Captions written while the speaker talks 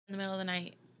in the middle of the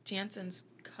night. Jansen's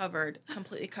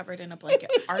completely covered in a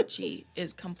blanket. Archie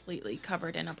is completely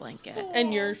covered in a blanket.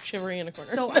 And you're shivering in a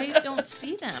corner. So I don't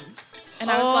see them.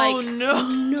 And I was like,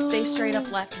 no. They straight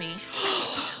up left me.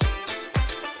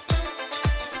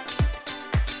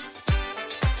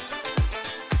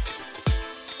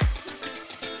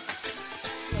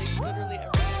 Like, literally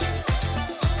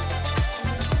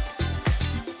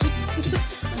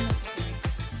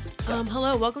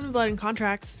Hello, welcome to Blood and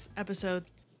Contracts, episode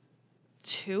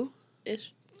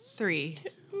 2-ish? 3.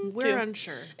 We're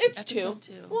unsure. It's Episode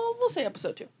 2. 2. Well, we'll say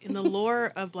episode 2. In the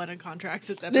lore of Blood and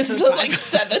Contracts, it's episode This is 5. like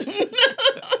 7.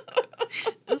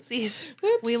 Oopsies.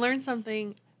 Whoops. We learn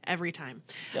something every time.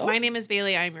 Yep. My name is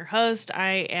Bailey. I'm your host.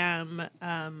 I am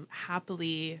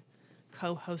happily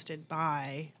co-hosted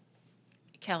by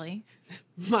Kelly.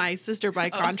 my sister by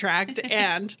contract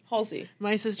and Halsey.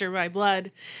 my sister by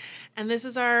blood. And this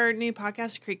is our new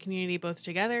podcast to create community both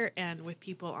together and with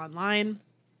people online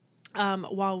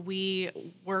while we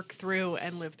work through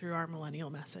and live through our millennial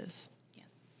messes. Yes.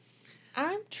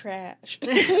 I'm trash.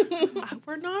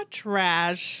 We're not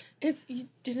trash. You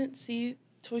didn't see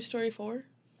Toy Story 4?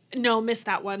 No, missed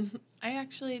that one. I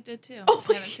actually did too. Oh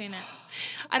I haven't seen it.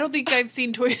 I don't think I've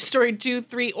seen Toy Story 2,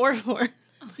 3, or 4.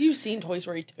 You've seen Toy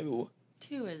Story 2.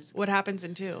 2 is What happens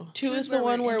in 2? 2 is the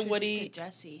one we're where introduced Woody... to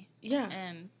Jesse. Yeah.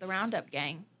 And the Roundup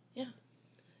gang. Yeah.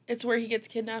 It's where he gets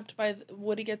kidnapped by...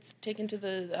 Woody gets taken to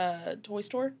the toy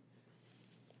store.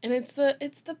 And it's the...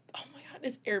 Oh my god,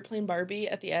 it's Airplane Barbie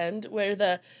at the end where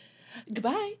the...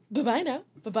 Goodbye. Bye-bye now.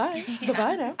 Bye-bye. Yeah.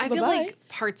 Bye-bye now. I feel Bye-bye. like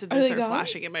parts of Are this they are gone?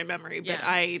 flashing in my memory, but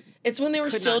Yeah. It's when they were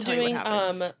could still not tell you what doing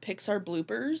happens. Pixar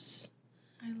bloopers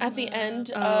I at the love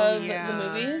end Oh, of yeah. the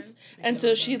movies. I And so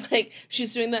love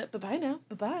she's doing that, bye-bye now,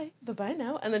 bye-bye, bye-bye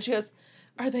now. And then she goes,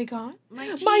 are they gone? My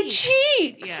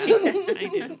cheeks! Yeah, I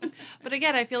do. But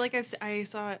again, I feel like I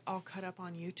saw it all cut up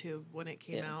on YouTube when it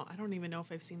came out. I don't even know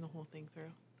if I've seen the whole thing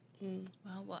through.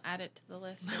 Well, we'll add it to the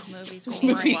list of movies we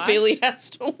Movies watch. Bailey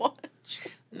has to watch.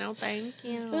 No, thank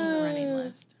you. Keep a running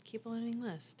list. Keep a running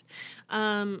list.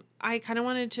 I kind of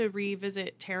wanted to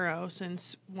revisit tarot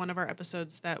since one of our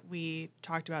episodes that we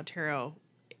talked about tarot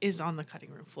is on the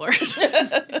cutting room floor. It's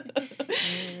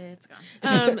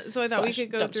gone. So I thought we Slash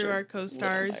could go through dumpster. our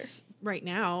co-stars right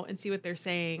now and see what they're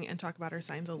saying and talk about our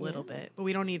signs a little bit, but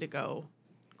we don't need to go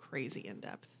crazy in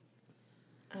depth.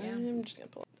 I'm just going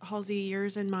to pull it. Halsey,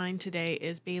 yours and mine today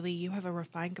is Bailey, you have a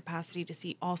refined capacity to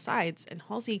see all sides, and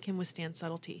Halsey can withstand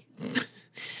subtlety.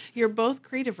 You're both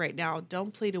creative right now.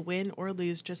 Don't play to win or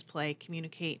lose, just play,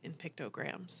 communicate in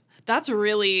pictograms. That's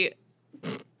really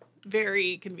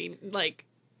very convenient, like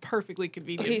perfectly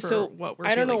convenient for what we're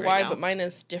I don't know feeling why, right now. but mine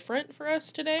is different for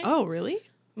us today. Oh, really?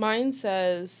 Mine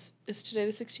says, is today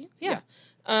the 16th? Yeah.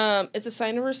 It's a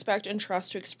sign of respect and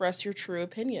trust to express your true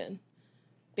opinion.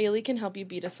 Bailey can help you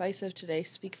be decisive today.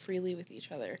 Speak freely with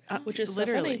each other. Which is so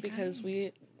literally. funny because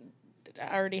we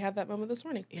already had that moment this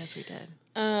morning. Yes, we did.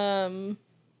 Yeah.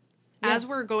 As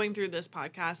we're going through this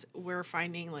podcast, we're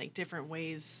finding like different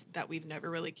ways that we've never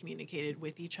really communicated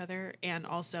with each other and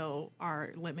also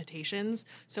our limitations.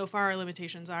 So far, our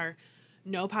limitations are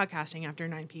no podcasting after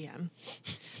 9 p.m.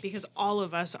 because all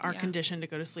of us are conditioned to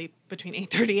go to sleep between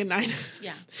 8:30 and 9.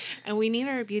 Yeah. And we need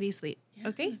our beauty sleep. Yes.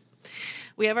 Okay.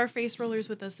 We have our face rollers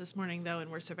with us this morning, though,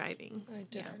 and we're surviving. I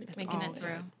did already. It's Making it all through.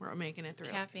 good. We're making it through.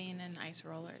 Caffeine and ice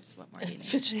rollers. What more do you need?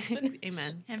 Fidget spinners.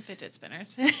 Amen. And fidget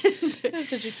spinners.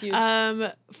 Fidget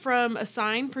cubes. From a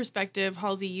sign perspective,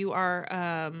 Halsey, you are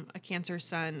a Cancer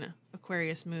Sun,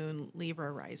 Aquarius Moon,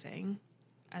 Libra rising,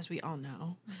 as we all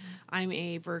know. Mm-hmm. I'm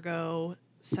a Virgo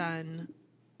Sun,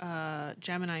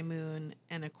 Gemini Moon,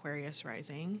 and Aquarius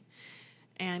rising.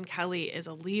 And Kelly is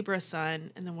a Libra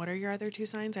Sun. And then what are your other two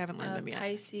signs? I haven't learned them yet.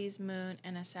 Pisces moon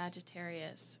and a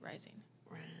Sagittarius rising.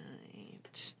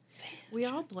 Right. We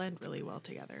all blend really well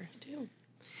together. I do.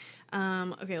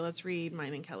 Okay, let's read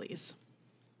mine and Kelly's.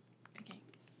 Okay.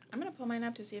 I'm going to pull mine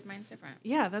up to see if mine's different.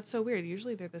 Yeah, that's so weird.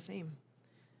 Usually they're the same.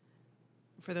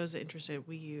 For those interested,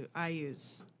 I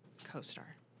use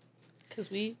CoStar.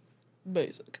 Because we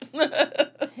basic.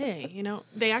 Hey,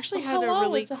 they actually had a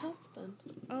really... it's a husband.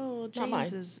 Oh, Not mine.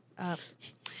 James is up.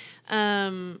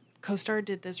 CoStar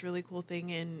did this really cool thing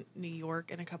in New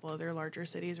York and a couple other larger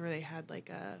cities where they had like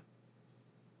a...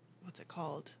 What's it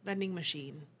called? Vending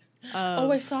machine.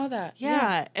 I saw that.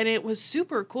 Yeah, and it was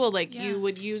super cool. Like Yeah. you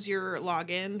would use your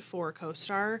login for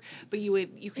CoStar, but you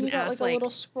can You got ask like a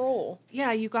little scroll.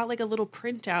 Yeah, you got like a little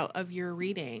printout of your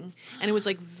reading, and it was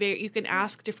like you can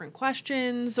ask different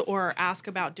questions or ask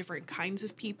about different kinds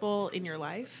of people in your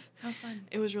life. How fun.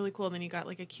 It was really cool. And then you got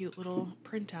like a cute little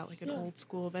printout, like an old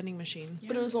school vending machine.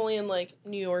 But it was only in like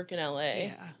New York and LA.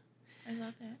 Yeah. I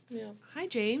love it. Yeah. Hi,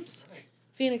 James.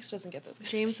 Phoenix doesn't get those.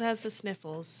 James has the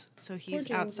sniffles, so he's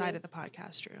Poor outside Jamesy. of the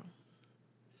podcast room.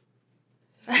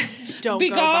 Don't Be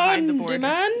go gone, behind the border.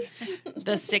 man.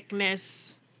 The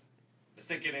sickness. The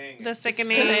sickening. The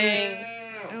sickening. Sickening.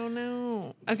 Oh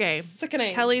no. Okay.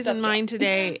 Sickening. Kelly's in Duh, mind duh.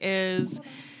 today is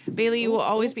Bailey, you will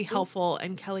always be helpful,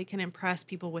 and Kelly can impress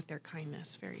people with their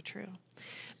kindness. Very true.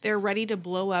 They're ready to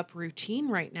blow up routine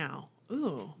right now.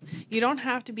 Ooh. You don't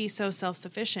have to be so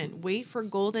self-sufficient. Wait for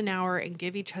golden hour and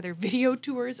give each other video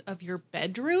tours of your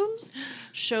bedrooms.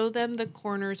 Show them the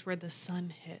corners where the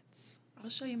sun hits. I'll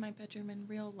show you my bedroom in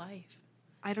real life.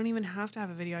 I don't even have to have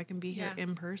a video. I can be here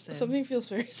in person. Something feels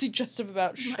very suggestive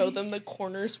about show them the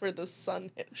corners where the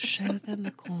sun hits. Show them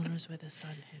the corners where the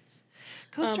sun hits.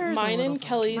 Co-star is a Mine little and funky.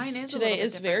 Kelly's Mine is a today little bit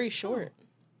is very different. short.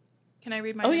 Can I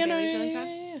read mine and Bailey's really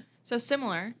fast? Yeah. So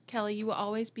similar, Kelly, you will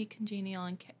always be congenial,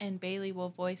 and Bailey will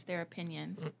voice their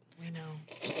opinion. We know.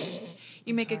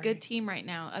 You make a sorry. good team right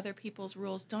now. Other people's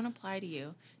rules don't apply to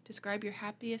you. Describe your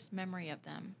happiest memory of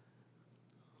them.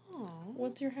 Oh.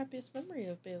 What's your happiest memory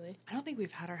of Bailey? I don't think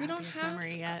we've had our We don't happiest have.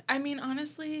 memory yet. I mean,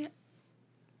 honestly,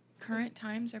 current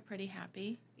times are pretty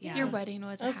happy. Yeah. Your wedding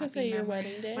was. I was a gonna happy say your memory.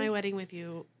 wedding day. My wedding with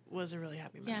you was a really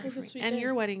happy memory Yeah. It was for a me. sweet And day.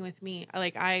 your wedding with me,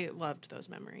 like I loved those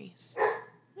memories.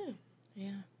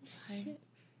 Yeah, I Sweet.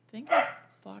 think I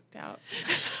blocked out.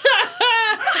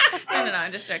 No,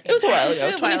 I'm just joking. It was a while It's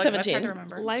ago, a while ago. It's hard 2017. to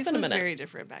remember. Life been a was minute. very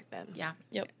different back then. Yeah.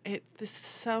 Yep.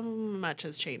 So much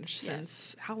has changed Yes.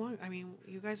 since how long? I mean,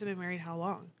 you guys have been married how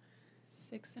long?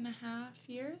 6.5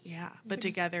 years. Yeah, but Six-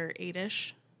 together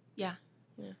 8-ish. Yeah.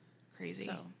 Crazy.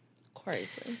 So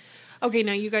Crazy. Okay,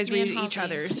 now you guys Me read and each Halsey.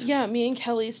 other's. Yeah, me and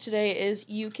Kelly's today is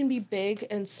you can be big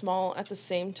and small at the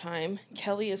same time.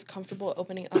 Kelly is comfortable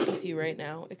opening up with you right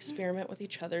now. Experiment with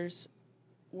each other's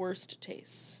worst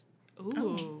tastes.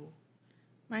 Ooh.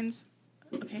 mine's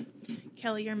okay.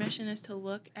 Kelly, your mission is to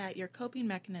look at your coping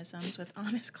mechanisms with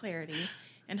honest clarity,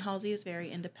 and Halsey is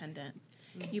very independent.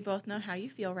 You both know how you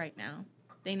feel right now.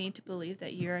 They need to believe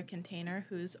that you're a container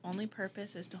whose only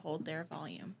purpose is to hold their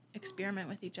volume. Experiment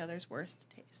with each other's worst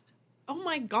taste. Oh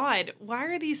my God. Why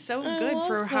are these so I good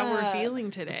for love how we're that.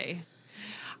 feeling today?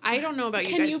 I don't know about you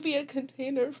Can guys. you be a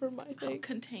container for my I'll thing?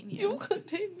 contain You you.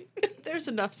 contain me. There's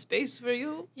enough space for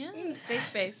you. Yeah, safe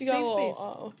space. You got a Safe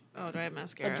little, space. Oh, do I have a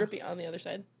mascara? drippy on the other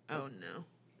side. Oh no.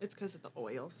 It's because of the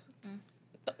oils.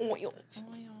 The oils.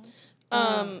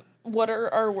 Oils.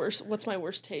 What's my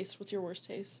worst taste? What's your worst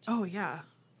taste? Oh yeah.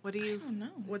 What do I you? don't know.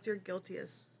 What's your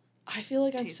guiltiest? I feel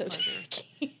like I'm Taste so pleasure.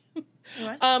 tacky.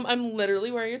 What? I'm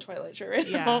literally wearing a Twilight shirt right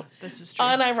Yeah, now. this is true.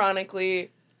 Unironically,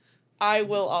 I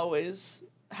will always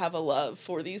have a love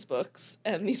for these books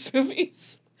and these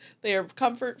movies. They are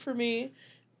comfort for me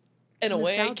in a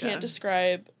way I Nostalgia. can't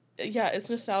describe. Yeah, it's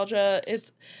nostalgia.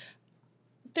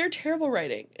 They're terrible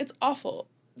writing. It's awful.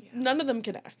 Yeah. None of them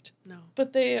can act, No.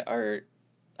 but they are.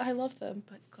 I love them.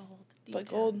 But gold. deep But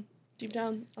down. gold, deep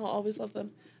down, I'll always love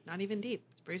them. Not even deep.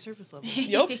 It's pretty surface level.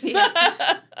 Yup.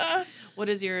 What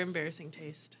is your embarrassing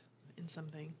taste in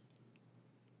something?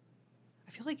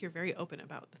 I feel like you're very open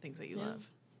about the things that you Yeah. love.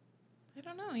 I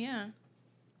don't know. Yeah.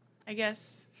 I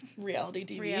guess Reality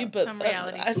TV, some but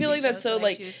reality. I feel TV like that's shows so that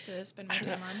like. I choose to spend my I don't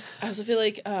time know. on. I also feel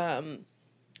like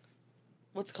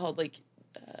what's it called like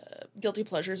guilty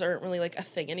pleasures aren't really like a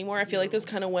thing anymore. I feel like those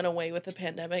kind of went away with the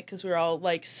pandemic because we were all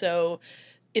like so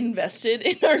invested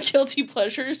in our guilty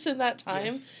pleasures in that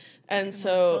time. Yes. And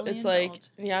so fully it's like, indulged.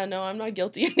 yeah, no, I'm not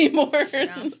guilty anymore.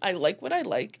 Yeah. I like what I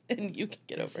like, and you can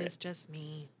get This over is it. just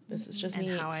me. This is just and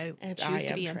me. how I and choose to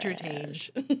am be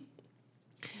entertained. trash.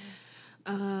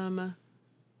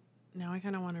 Now I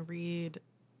kind of want to read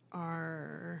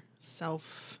our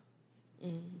self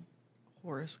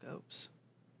horoscopes.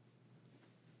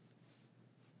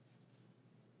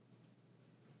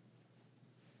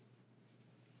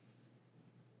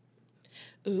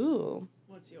 Ooh.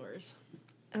 What's yours?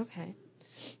 Okay.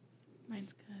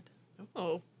 Mine's good.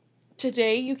 Oh.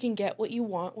 Today, you can get what you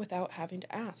want without having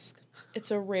to ask. It's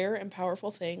a rare and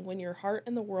powerful thing when your heart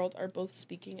and the world are both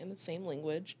speaking in the same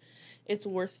language. It's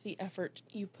worth the effort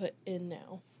you put in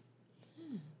now.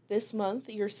 This month,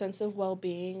 your sense of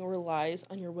well-being relies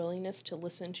on your willingness to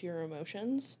listen to your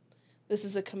emotions. This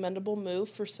is a commendable move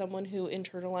for someone who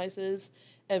internalizes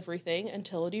everything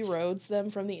until it erodes them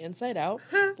from the inside out.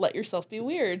 Let yourself be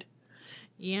weird.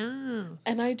 Yeah.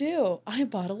 And I do. I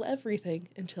bottle everything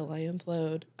until I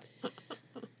implode.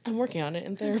 I'm working on it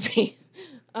in therapy.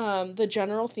 The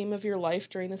general theme of your life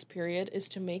during this period is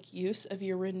to make use of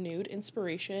your renewed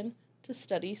inspiration to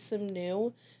study some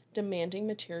new, demanding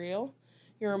material.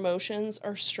 Your emotions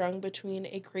are strung between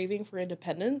a craving for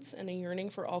independence and a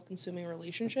yearning for all-consuming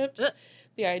relationships.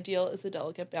 The ideal is a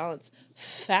delicate balance.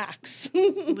 Facts.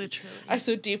 Literally. I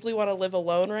so deeply want to live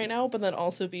alone right now, but then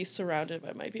also be surrounded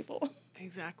by my people.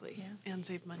 Exactly. Yeah. And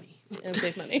save money. And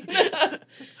save money.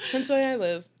 That's why I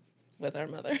live with our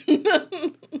mother.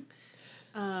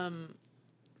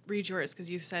 Read yours, because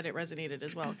you said it resonated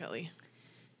as well, Kelly.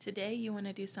 Today, you want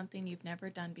to do something you've never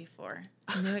done before.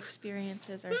 New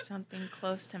experiences are something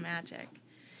close to magic.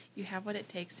 You have what it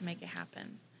takes to make it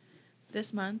happen.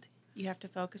 This month, you have to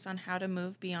focus on how to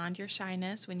move beyond your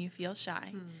shyness when you feel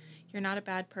shy. You're not a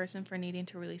bad person for needing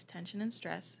to release tension and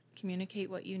stress. Communicate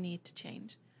what you need to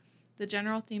change. The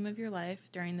general theme of your life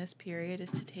during this period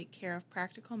is to take care of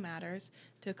practical matters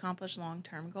to accomplish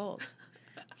long-term goals.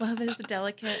 Love is a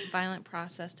delicate, violent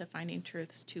process to finding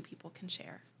truths two people can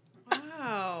share.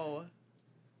 Wow.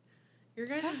 Your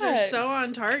guys are Facts. so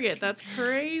on target. That's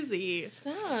crazy.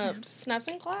 Snaps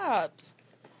and claps.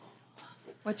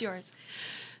 What's yours?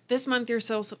 This month, your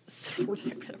sense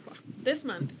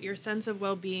of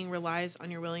well-being relies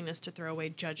on your willingness to throw away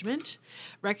judgment,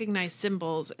 recognize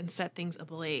symbols, and set things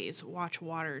ablaze. Watch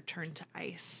water turn to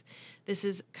ice. This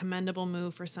is a commendable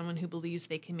move for someone who believes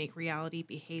they can make reality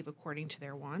behave according to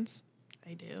their wants.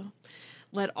 I do.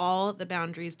 Let all the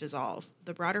boundaries dissolve.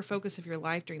 The broader focus of your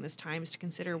life during this time is to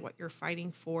consider what you're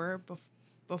fighting for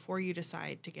before you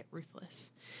decide to get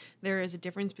ruthless. There is a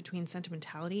difference between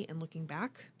sentimentality and looking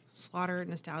back. Slaughter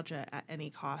nostalgia at any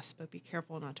cost, but be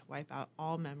careful not to wipe out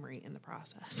all memory in the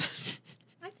process.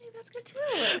 I think that's good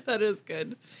too. That is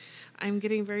good. I'm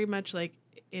getting very much like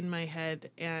in my head,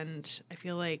 and I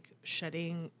feel like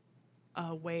shedding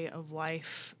a way of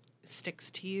life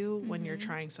sticks to you when you're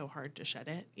trying so hard to shed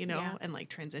it, you know, Yeah. and like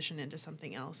transition into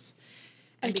something else.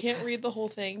 I can't read the whole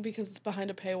thing because it's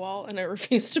behind a paywall and I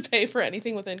refuse to pay for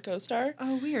anything within CoStar.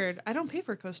 Oh, weird. I don't pay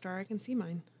for CoStar. I can see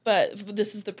mine. But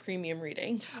this is the premium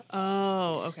reading.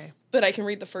 Oh, okay. But I can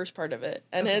read the first part of it.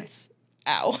 And Okay. it's,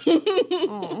 ow.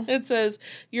 Aw. It says,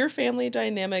 your family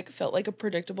dynamic felt like a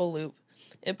predictable loop.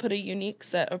 It put a unique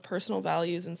set of personal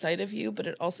values inside of you, but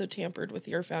it also tampered with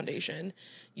your foundation.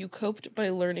 You coped by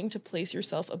learning to place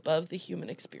yourself above the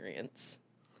human experience.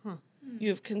 You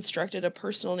have constructed a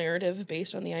personal narrative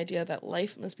based on the idea that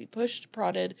life must be pushed,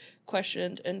 prodded,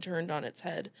 questioned, and turned on its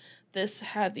head. This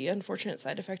had the unfortunate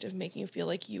side effect of making you feel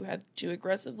like you had to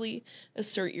aggressively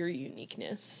assert your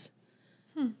uniqueness.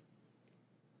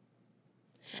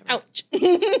 Ouch.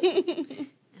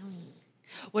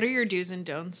 What are your do's and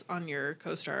don'ts on your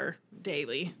CoStar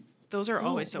daily? Those are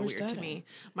always so where's weird to that me.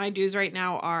 My do's right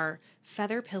now are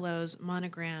feather pillows,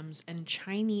 monograms, and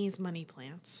Chinese money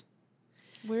plants.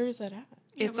 Where is that at?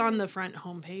 It's on the front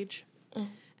homepage. Oh.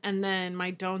 And then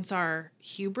my don'ts are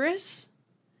hubris,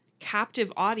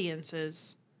 captive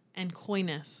audiences, and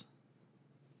coyness.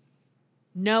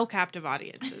 No captive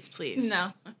audiences, please.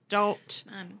 No. Don't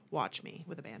None. watch me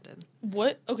with abandon.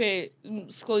 What? Okay,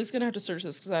 Scully's gonna have to search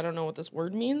this because I don't know what this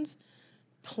word means.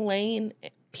 Plain,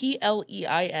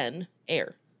 Plein,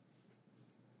 air.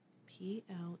 Plein?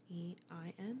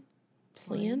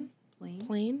 Plain? Plain?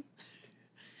 Plain?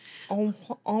 En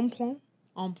plan?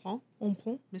 En plan? En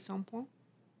plan? Miss en plan?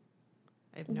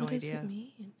 I have no What does idea. it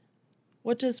mean?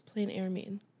 What does plain air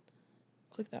mean?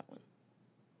 Click that one.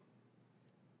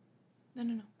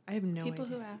 No. I have no People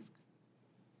idea. who ask.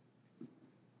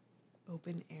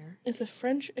 Open air? It's a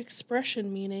French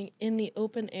expression meaning in the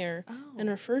open air and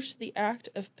refers to the act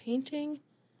of painting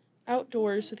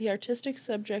outdoors with the artistic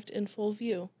subject in full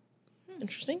view.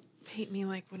 Interesting. Paint me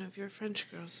like one of your French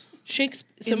girls. So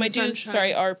In my the dues, sunshine.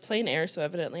 sorry, are plain air, so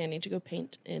evidently I need to go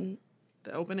paint in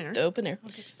The open air? the open air. I'll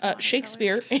get you some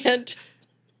Shakespeare and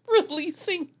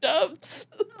releasing doves.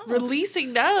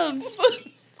 Releasing doves.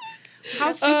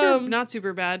 How super, not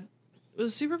super bad.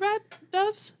 Was super bad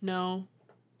doves? No.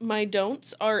 My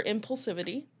don'ts are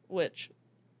impulsivity,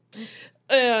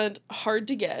 and hard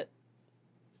to get.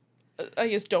 I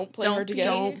guess don't play hard to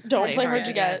get. Don't play hard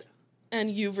to get. And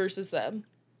you versus them.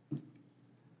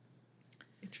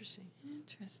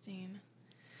 Interesting.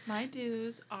 My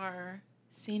do's are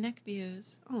scenic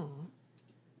views, Oh.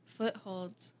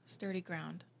 footholds, sturdy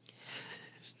ground.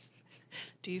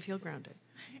 Do you feel grounded?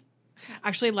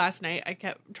 Actually, last night I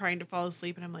kept trying to fall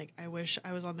asleep and I'm like, I wish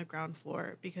I was on the ground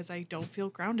floor because I don't feel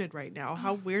grounded right now.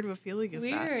 How weird of a feeling is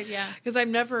that? Weird, yeah. Because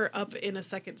I'm never up in a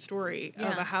second story of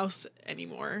Yeah. a house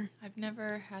anymore I've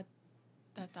never had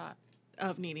that thought.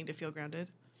 of needing to feel grounded.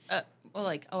 Well,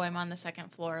 like, oh, I'm on the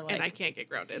second floor. Like, And I can't get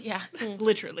grounded. yeah.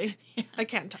 Literally. I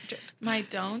can't touch it. My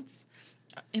don'ts,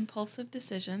 impulsive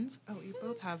decisions. Oh, you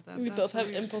both have them. We That's both have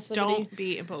weird. impulsivity. Don't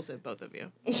be impulsive, both of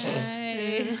you.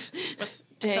 I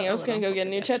Dang, felt I was a gonna little go get a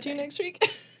new impulsive tattoo yesterday. next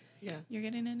week. Yeah. You're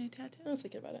getting a new tattoo? I was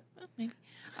thinking about it. Oh, maybe.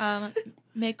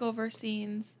 Makeover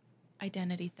scenes,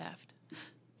 identity theft.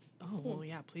 Oh, well,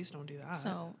 yeah, please don't do that.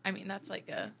 So, I mean, that's like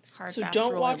a hard, So fast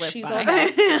don't rule I watch live She's by. All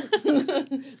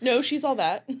That. No, She's All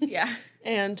That. Yeah.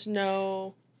 And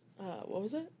no, what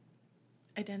was it?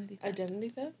 Identity theft. Identity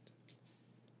Theft.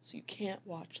 So you can't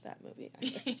watch that movie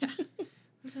either. Yeah.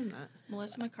 Who's in that?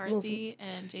 Melissa McCarthy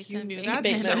and Jason You knew Bateman.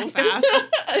 that so Bateman. fast.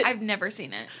 I've never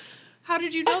seen it. How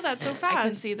did you know that so fast? I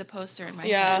can see the poster in my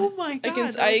Yeah. head. Oh my god, that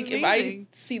was I amazing.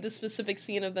 see the specific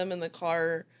scene of them in the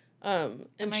car, and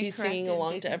Am I she's correct singing in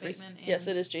along Jason to every. Bateman and Yes,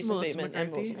 it is Jason Melissa Bateman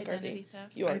and Melissa McCarthy? McCarthy. Identity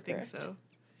theft. You are I think correct. so.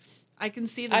 I can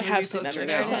see the I movie have seen that poster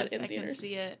movie. now. I There saw it it is. in I can theaters.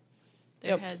 see it.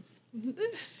 Their Yep. heads.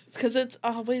 It's because it's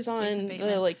always Jason on the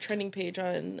Bateman. like trending page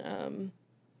on,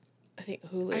 I think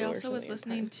Hulu. I or also was something, or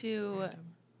listening Prime. to Random.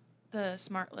 the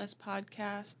Smartless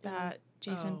podcast that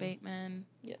Jason Oh. Bateman,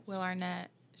 Yes. Will Arnett,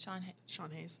 Sean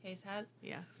Sean Hayes. Hayes has.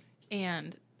 Yeah.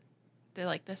 And they're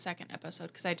like the second episode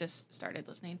because I just started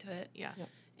listening to it. Yeah. Yep.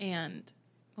 And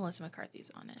Melissa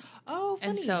McCarthy's on it. Oh, funny.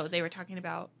 And so they were talking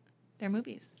about their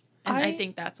movies. And I I-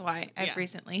 think that's why I've Yeah.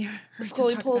 recently heard them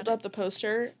Scully talk pulled about up the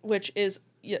poster, which is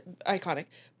iconic.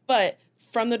 But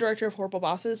from the director of Horrible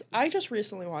Bosses, I just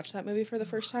recently watched that movie for the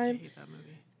first I time. hate that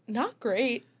movie. Not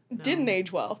great. No. Didn't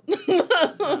age well. it. I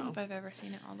don't know if I've ever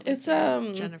seen it all the way It's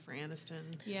through. Jennifer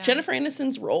Aniston. Yeah. Jennifer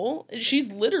Aniston's role. She's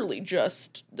literally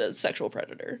just the sexual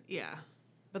predator. Yeah.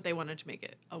 But they wanted to make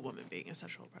it a woman being a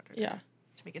sexual predator. Yeah.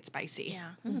 To make it spicy.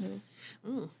 Yeah.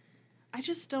 Ooh. I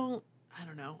just don't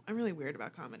know. I'm really weird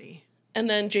about comedy. And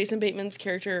then Jason Bateman's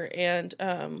character and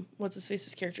what's his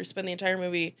face's character spend the entire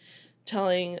movie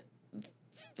telling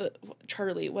the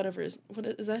Charlie, what is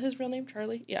that his real name?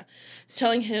 Charlie? Yeah.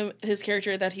 Telling him his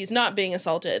character that he's not being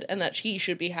assaulted and that he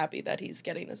should be happy that he's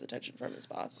getting this attention from his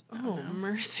boss. Oh,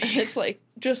 mercy. It's like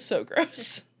just so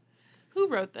gross. Who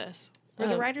wrote this? Were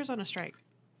the Um, writers on a strike?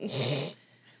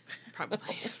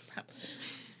 Probably.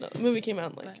 No, the movie came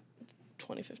out in like But-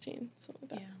 2015, something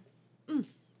like that. Yeah.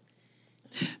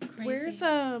 Crazy. Where's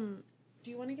do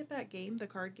you want to get that game, the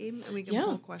card game, and we can Yeah.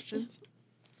 pull questions?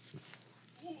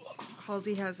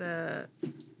 Halsey has a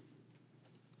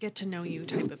get to know you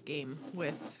type of game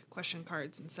with question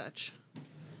cards and such.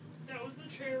 That was the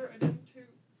chair. I didn't too.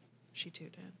 She too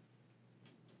did.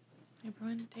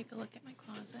 Everyone take a look at my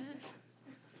closet.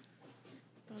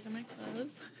 Those are my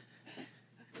clothes.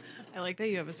 I like that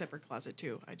you have a separate closet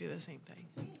too. I do the same thing.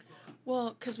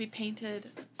 Well, because we painted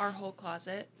our whole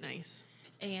closet, Nice.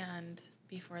 and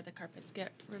before the carpets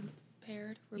get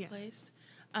repaired, Yeah. replaced,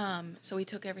 so we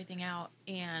took everything out,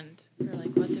 and we were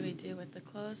like, what do we do with the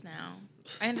clothes now?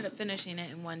 I ended up finishing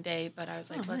it in one day, but I was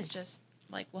like, Oh, let's nice. just,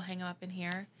 like, we'll hang them up in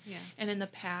here. Yeah. And in the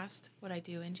past, what I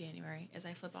do in January is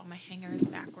I flip all my hangers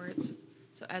backwards.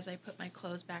 So as I put my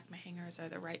clothes back, my hangers are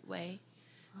the right way.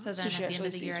 So then she at the end actually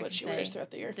of the sees year, I what can she wears say,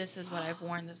 throughout the year. this is what I've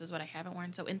worn, this is what I haven't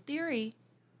worn. So in theory,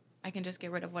 I can just get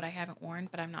rid of what I haven't worn,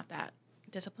 but I'm not that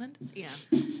disciplined. Yeah.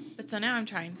 But so now I'm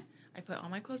trying. I put all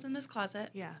my clothes in this closet.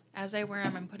 Yeah. As I wear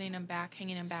them, I'm putting them back,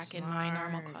 hanging them back in my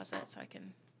normal Smart. closet so I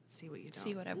can, See what you don't.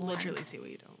 See what I've worn. Literally see what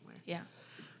you don't wear. yeah.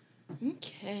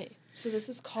 Okay. So this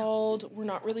is called We're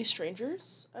Not Really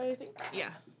Strangers, I think.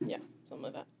 Yeah. Yeah, something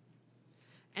like that.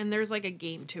 And there's like a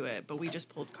game to it, but we just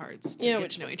pulled cards to Yeah, get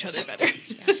which to know each other better.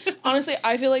 Honestly,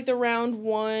 I feel like the round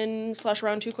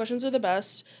 1/round 2 questions are the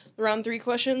best. The round 3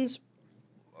 questions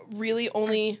really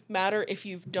only matter if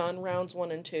you've done rounds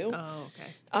 1 and 2. Oh,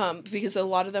 okay. Because a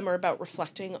lot of them are about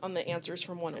reflecting on the answers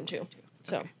from 1 and 2.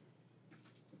 So, Okay.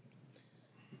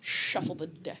 shuffle the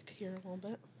deck here a little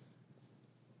bit.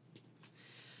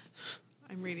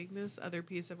 I'm reading this other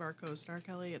piece of our co-star,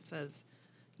 Kelly. It says,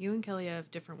 you and Kelly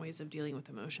have different ways of dealing with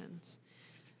emotions.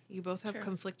 You both have Sure.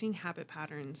 conflicting habit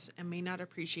patterns and may not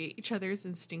appreciate each other's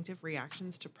instinctive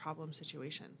reactions to problem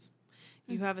situations.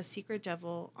 You have a secret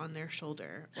devil on their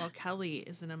shoulder, while Kelly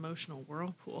is an emotional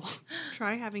whirlpool.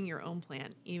 Try having your own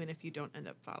plan, even if you don't end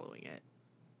up following it.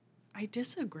 I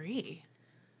disagree.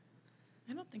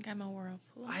 I don't think I'm a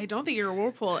whirlpool. I don't think you're a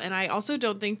whirlpool, and I also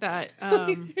don't think that...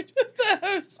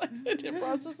 I was like, I didn't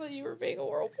process that you were being a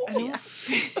whirlpool. I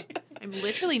don't, I'm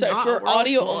literally So not for a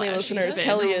audio whirlpool, only as she listeners, spins.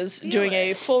 Kelly is doing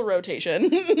a full rotation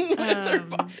with her Um,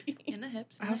 body. in the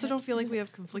hips. I also don't feel like we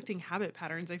have conflicting habit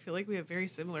patterns. I feel like we have very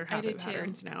similar I do habit too.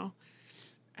 patterns now.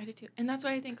 I do too. And that's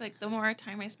why I think, like, the more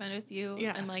time I spend with you,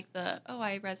 Yeah. and, like,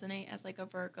 I resonate as, like, a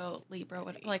Virgo, Libra,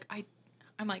 whatever. Like,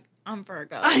 I'm like, I'm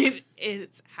Virgo.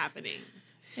 It's happening.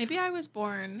 Maybe I was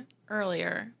born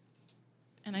earlier.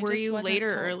 And I Were just you wasn't late or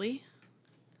told. early?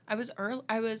 I was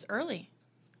early.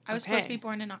 I was supposed to be Okay.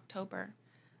 born in October.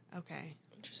 Okay.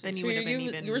 then you would have been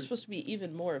even... You were supposed to be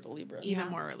even more of a Libra. Even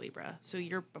more a Libra. So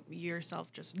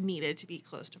yourself just needed to be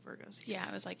close to Virgo season. Yeah,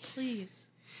 I was like, please.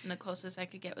 And the closest I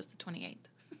could get was the 28th.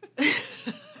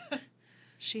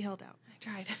 She held out. I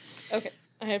tried. Okay.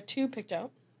 I have 2 picked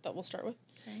out that we'll start with.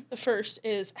 Okay. The first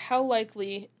is how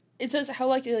likely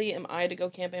am I to go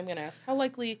camping? I'm going to ask, how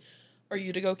likely are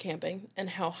you to go camping, and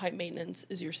how high maintenance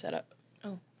is your setup?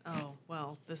 Oh,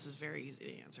 well, this is very easy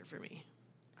to answer for me.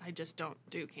 I just don't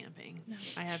do camping. No.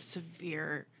 I have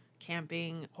severe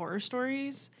camping horror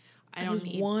stories. I don't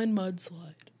need one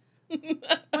mudslide.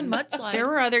 One mudslide. There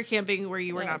were other camping where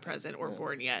you were not present or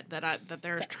born yet that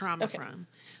there's trauma from.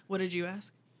 What did you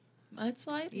ask?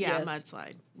 Mudslide? Yeah, Yes.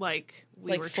 mudslide. Like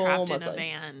we were full trapped in mudslide. a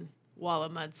van while a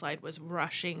mudslide was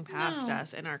rushing past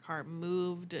us, and our car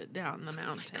moved down the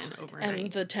mountain overnight.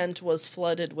 And the tent was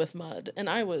flooded with mud, and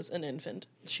I was an infant.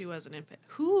 She was an infant.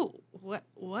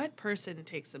 What person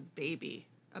takes a bebe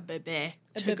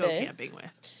to go camping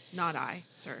with? Not I,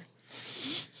 sir.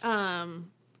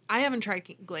 I haven't tried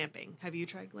glamping. Have you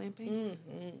tried glamping?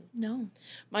 Mm-hmm. No.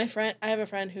 I have a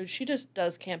friend who she just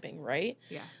does camping, right?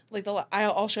 Yeah. Like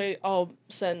I'll show you. I'll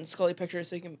send Scully pictures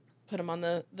so you can put them on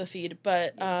the feed.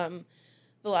 But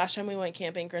the last time we went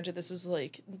camping, granted this was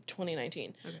like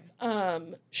 2019.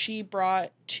 Okay. She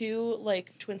brought 2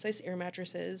 like twin size air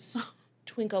mattresses,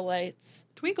 twinkle lights,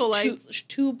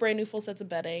 2 brand new full sets of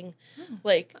bedding,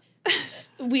 like.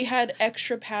 We had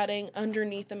extra padding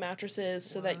underneath the mattresses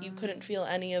so that you couldn't feel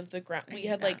any of the ground. We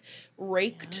had like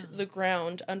raked the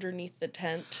ground underneath the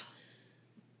tent.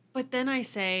 But then I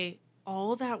say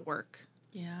all that work.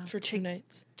 Yeah. For 2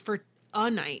 nights. For a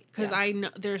night. Because I know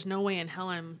there's no way in hell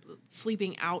I'm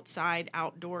sleeping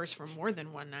outdoors for more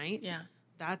than one night. Yeah.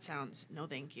 That sounds no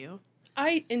thank you.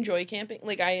 I enjoy camping.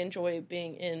 Like I enjoy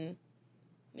being in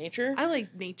nature. I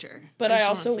like nature. But I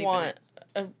also want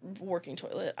a working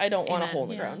toilet. I don't want a hole in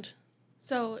the ground.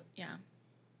 So, yeah.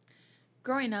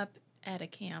 Growing up at a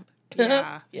camp, you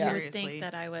would think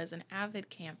that I was an avid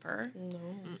camper. No.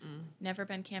 Never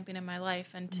been camping in my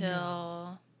life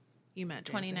until you met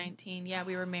 2019. Yeah,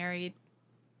 we were married.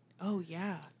 Oh,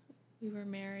 yeah. We were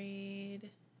married,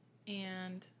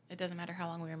 and it doesn't matter how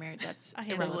long we were married. That's I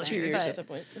had irrelevant. 2 years but at the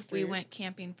point. we went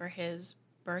camping for his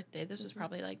birthday. This was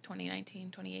probably like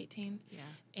 2019, 2018. Yeah.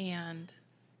 And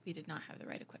we did not have the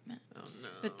right equipment. Oh, no.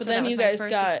 But so then that was you my guys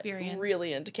first got experience.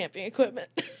 really into camping equipment.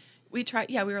 We tried.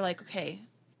 Yeah, we were like, okay,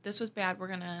 this was bad. We're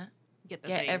going to get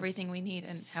things. everything we need.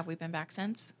 And have we been back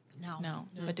since? No.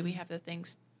 Mm-hmm. But do we have the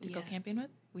things to go camping with?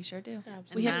 We sure do.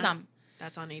 Absolutely. We have some.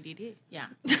 That's on ADD. Yeah.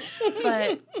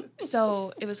 But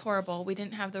so it was horrible. We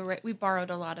didn't have we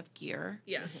borrowed a lot of gear.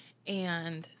 Yeah.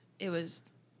 And it was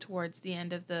towards the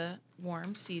end of the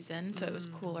warm season, so it was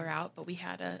cooler out, but we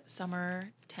had a summer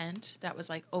tent that was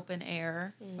like open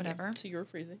air, whatever. So you were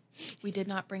freezing. We did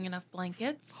not bring enough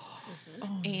blankets,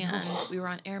 and we were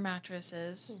on air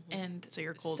mattresses, and so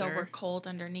you're colder. So we're cold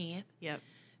underneath. Yep.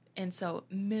 And so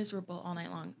miserable all night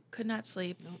long. Could not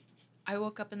sleep. Nope. I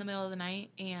woke up in the middle of the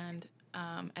night, and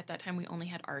at that time we only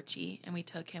had Archie, and we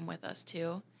took him with us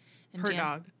too. And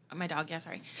dog. My dog, yeah,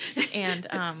 sorry. And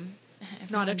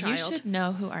not a child. You should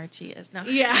know who Archie is. No.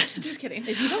 Yeah. Just kidding.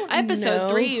 If you don't Episode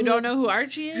 3, you don't know who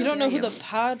Archie is? You don't know who the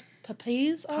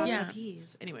puppies are? Yeah.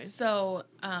 Puppies. Anyways. So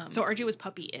Archie was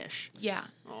puppy-ish. Yeah.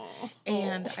 Oh.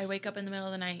 And I wake up in the middle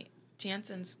of the night.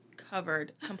 Jansen's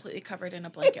completely covered in a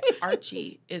blanket.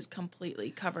 Archie is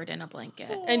completely covered in a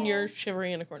blanket. And you're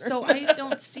shivering in a corner. So I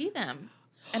don't see them.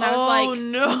 And I was like,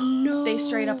 no. They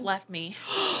straight up left me.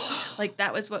 Like,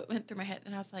 that was what went through my head.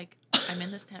 And I was like, I'm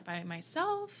in this tent by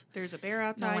myself. There's a bear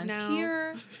outside No one's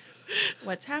here.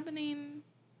 What's happening?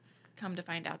 Come to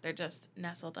find out, they're just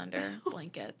nestled under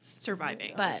blankets.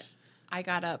 Surviving. But I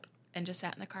got up and just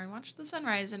sat in the car and watched the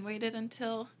sunrise and waited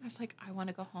until I was like, I want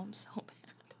to go home so bad.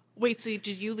 Wait, so did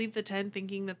you leave the tent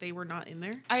thinking that they were not in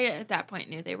there? I, at that point,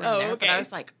 knew they were in there. Okay. But I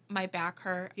was like, my back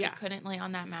hurt. Yeah. I couldn't lay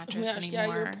on that mattress gosh, anymore.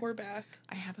 yeah, your poor back.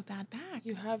 I have a bad back.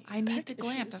 You have I need to back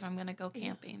glamp issues. if I'm going to go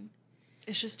camping.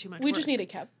 It's just too much We work. just need a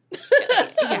cab.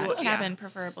 Yeah, cabin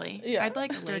preferably. Yeah. I'd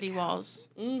like sturdy walls.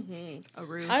 Mm-hmm. A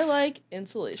roof. I like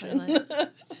insulation.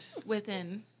 Toilet.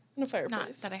 Within, And a fireplace.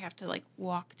 not that I have to like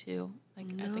walk to, like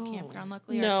at the No. campground.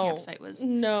 Luckily, No. our campsite was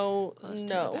close to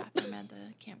the bathroom at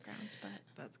the campgrounds. But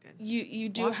That's good. You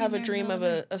do Walking have a there dream in of the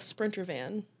middle a Sprinter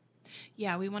van.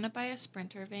 yeah, we want to buy a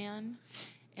Sprinter van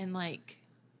and like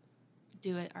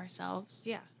do it ourselves.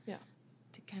 Yeah.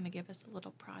 To kind of give us a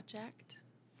little project.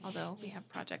 Although we have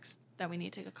projects that we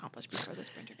need to accomplish before the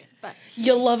Sprinter van. But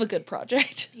You love a good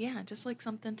project. yeah, just like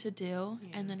something to do.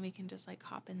 Yeah. And then we can just like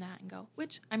hop in that and go.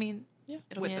 Which, I mean, Yeah.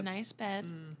 it'll With be a the- nice bed.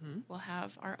 Mm-hmm. We'll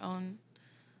have our own,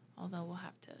 Although we'll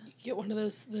have to Get one of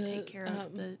those take care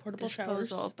of the portable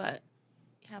disposal, showers. but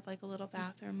have like a little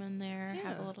bathroom in there,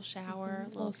 have a Yeah. little shower, a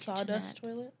Little sawdust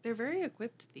kitchenette. toilet. They're very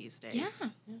equipped these days.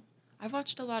 Yeah. I've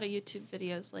watched a lot of YouTube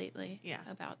videos lately Yeah.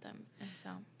 about them, and so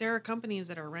There are companies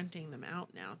that are renting them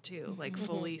out now too, like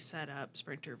fully set up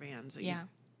Sprinter vans that you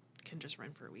can just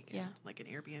rent for a weekend, Yeah. like an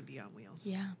Airbnb on wheels.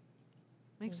 yeah.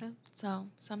 Makes sense. So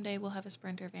someday we'll have a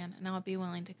Sprinter van, and I'll be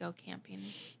willing to go camping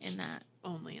in that.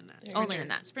 Only in that. There you Only Sprinter- in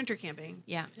that. Sprinter camping.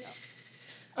 Yeah.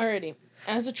 Alrighty.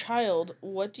 As a child,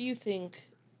 what do you think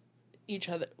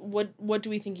what do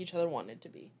we think each other wanted to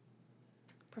be?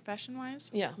 Profession wise,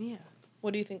 Yeah. Yeah.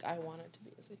 What do you think I wanted to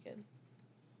be as a kid?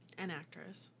 An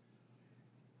actress.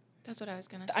 that's what I was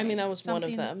gonna say. I mean, that was one of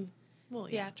Something them. Well,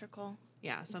 yeah. theatrical,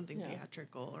 Yeah, something Yeah.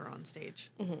 theatrical or on stage.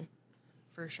 Mm-hmm.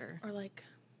 For sure. or like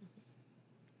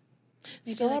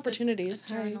maybe Still like opportunities. A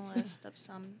journalist of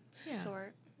some Yeah.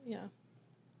 sort. Yeah.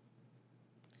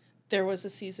 There was a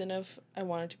season of I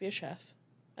wanted to be a chef.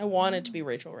 I wanted to be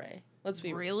Rachel Ray. Let's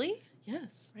be Really?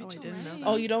 Yes. Oh, I Rachel didn't know Ray. that.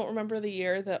 Oh, you don't remember the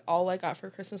year that all I got for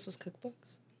Christmas was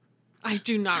cookbooks? I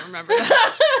do not remember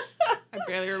that. I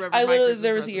barely remember. I my literally Christmas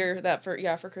there was a presents. year that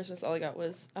for Christmas all I got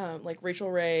was like Rachel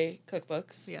Ray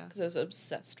cookbooks. Yeah. Because I was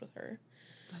obsessed with her.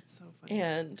 That's so funny.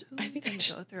 And Who I think I didn't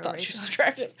just go through a thought she was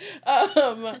Rachel?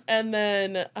 attractive. And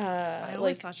then I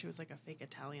always like thought she was like a fake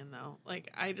Italian though.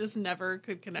 Like I just never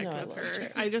could connect No, I with loved her.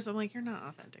 her. I'm like, you're not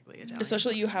authentically Italian.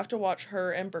 especially you have to watch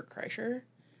her and Bert Kreischer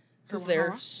because Her they're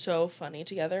mama? so funny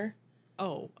together.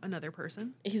 Oh, another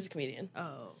person? He's a comedian.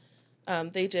 Oh.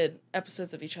 They did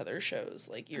episodes of each other's shows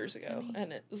like years ago,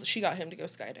 funny. and she got him to go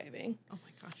skydiving. Oh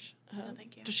my gosh. No,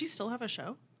 thank you. Does she still have a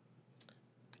show?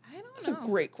 I don't That's know. a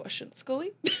great question,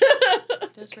 Scully.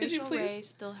 Does Could you Rachel please? Ray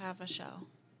still have a show?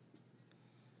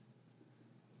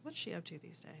 What's she up to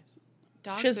these days?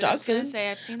 Dog She has food. dog I was gonna food.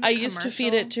 say I've seen. The I used to feed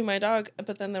commercial. it to my dog,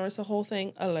 but then there was a whole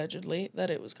thing allegedly that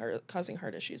it was causing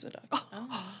heart issues in dogs.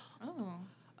 Oh.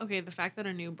 Okay, the fact that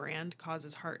a new brand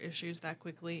causes heart issues that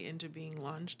quickly into being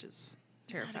launched is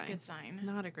terrifying. Not a good sign.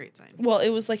 Not a great sign. Well, it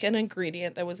was like an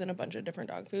ingredient that was in a bunch of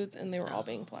different dog foods, and they were all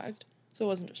being flagged. So it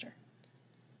wasn't just her.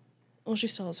 Well, she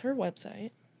still has her website.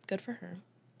 Good for her.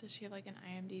 Does she have like an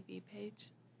IMDb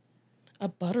page? A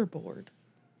butterboard.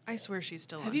 I swear she's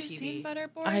still Have on you TV. seen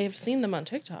Butterboard? I have seen them on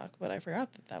TikTok, but I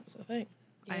forgot that that was a thing.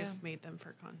 Yeah. I've made them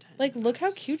for content. Like, look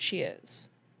how cute she is.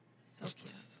 So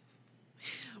cute.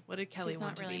 What did Kelly She's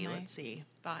want not to really be? my- Let's see.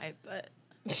 Vibe, but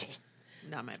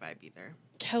Not my vibe either.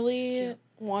 She's Kelly cute.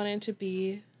 wanted to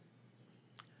be.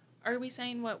 are we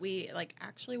saying what we like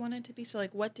actually wanted to be? So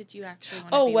like, what did you actually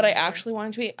want? Oh, to be what I when you were- actually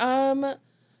wanted to be.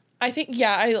 I think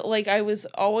I was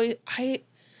always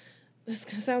This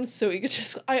sounds so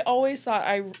egotistical. I always thought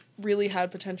I really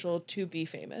had potential to be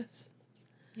famous.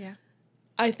 Yeah.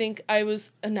 I think I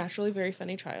was a naturally very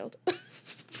funny child.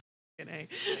 Okay.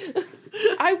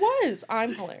 I was.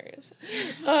 I'm hilarious.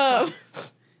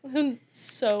 I'm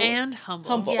so And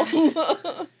humble.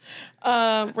 humble.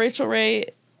 Yeah. Rachel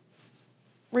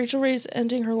Ray's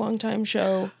ending her longtime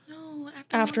show No,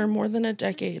 after more than a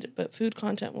decade, but food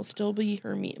content will still be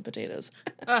her meat and potatoes.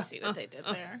 See what they did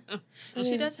there.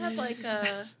 She does have like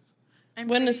a. I'm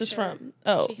When pretty is this sure from?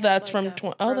 Oh, she has, that's like, from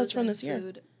a that's from frozen this year.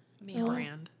 food meal.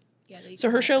 Brand. Yeah, that you So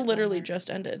can her buy show at literally Walmart. just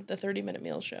ended, the 30-minute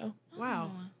meal show. Wow.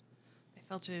 Oh. I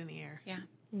felt it in the air. Yeah.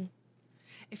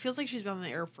 It feels like she's been on the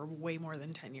air for way more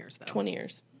than 10 years, though. 20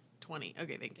 years. 20.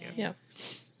 Okay, thank you. Yeah.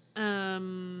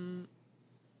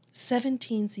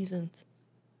 17 seasons.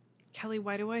 Kelly,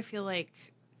 why do I feel like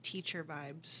teacher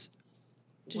vibes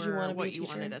Did were you wanna be a what you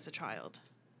teacher? wanted as a child?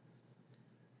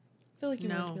 I feel like you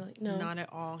No, wanted to be like, no. not at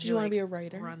all. Did you want to be a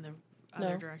writer? Run the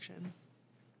other No. direction.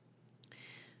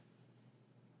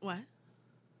 What?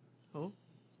 Oh,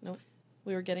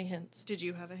 We were getting hints. did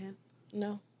you have a hint?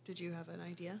 No. Did you have an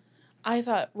idea? I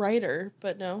thought writer,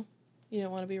 but no. You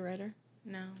didn't want to be a writer?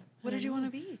 No. What did you want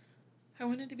to be? I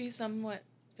wanted to be somewhat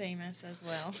famous as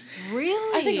well.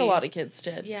 Really? I think a lot of kids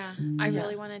did. Yeah. I Yeah.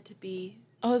 really wanted to be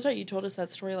Oh, that's right. You told us that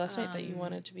story last night that you Um,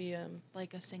 wanted to be,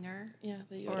 like a singer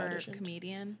that you or had a auditioned.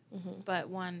 comedian. Mhm. But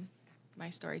one, my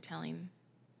storytelling,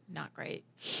 not great.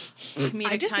 Comedic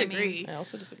I disagree. I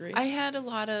also disagree. I had a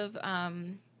lot of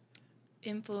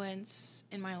influence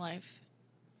in my life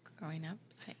growing up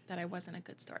that I wasn't a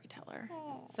good storyteller.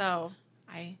 So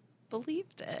I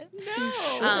believed it.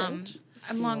 No.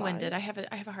 I'm long-winded. I have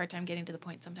a hard time getting to the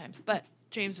point sometimes. But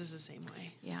James is the same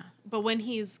way. yeah. But when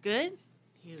he's good,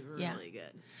 he's Yeah. really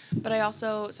good. But I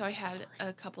also I had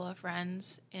a couple of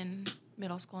friends in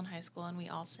middle school and high school, and we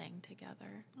all sang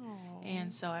together.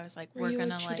 And so I was like, Were we're you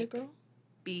gonna a cheetah like girl?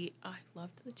 be. Oh, I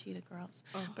loved the Cheetah Girls,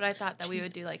 Oh. but I thought that we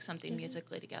would do like something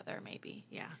musically together, maybe.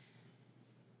 Yeah.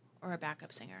 or a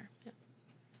backup singer.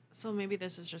 So maybe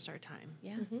this is just our time.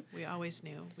 Yeah. Mm-hmm. We always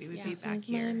knew we would Yeah. be This back is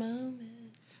here. my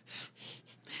moment.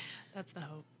 That's the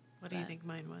hope. What do you But- think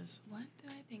mine was? What do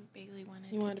I think Bailey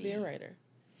wanted You to wanted to be a writer.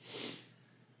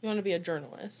 You want to be a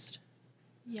journalist.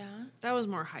 Yeah. That was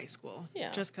more high school.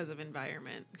 Yeah. Just because of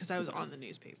environment. Because I was on the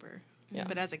newspaper. Yeah.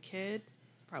 But as a kid,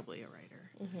 probably a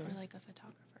writer. Mm-hmm. Or like a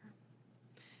photographer.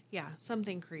 Yeah,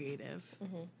 something creative.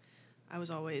 Mm-hmm. I was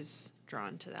always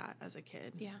drawn to that as a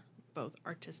kid. Yeah. Both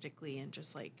artistically and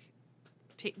just like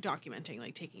documenting,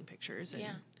 like taking pictures and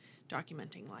Yeah.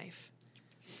 documenting life.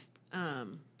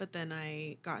 But then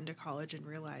I got into college and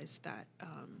realized that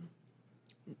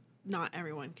not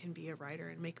everyone can be a writer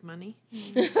and make money.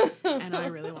 And I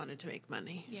really wanted to make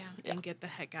money. Yeah. And get the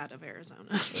heck out of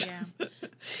Arizona. Yeah.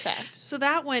 Facts. So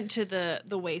that went to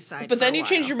the wayside. But for then a you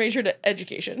changed your while. major to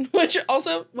education, which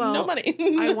also no money.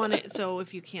 I wanted, so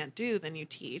if you can't do, then you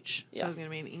teach. So Yeah. I was going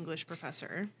to be an English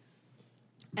professor.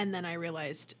 And then I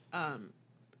realized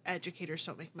educators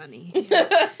don't make money.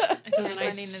 So then I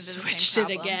switched it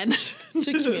again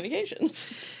to communications.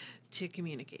 to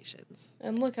communications.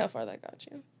 And look how far that got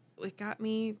you. It got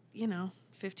me,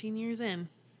 15 years in.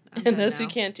 I'm And done those now.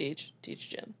 who can't teach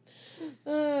gym.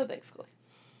 Thanks, Chloe.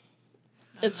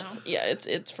 It's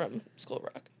it's from School of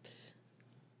Rock.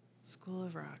 School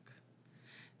of Rock.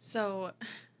 So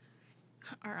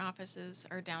our offices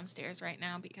are downstairs right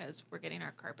now because we're getting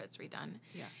our carpets redone.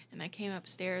 Yeah. And I came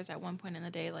upstairs at one point in the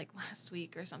day, like last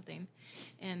week or something,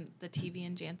 and the TV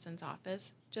in Jansen's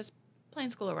office, just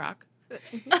playing School of Rock.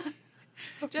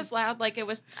 Just loud, like it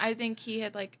was, I think he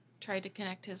had like tried to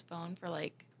connect his phone for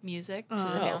like music to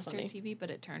the Oh, downstairs funny. TV, but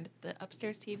it turned the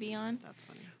upstairs TV on. That's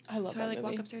funny. I love So that I like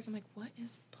movie. walk upstairs, I'm like, what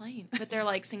is playing? But they're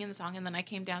like singing the song, and then I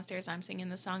came downstairs, I'm singing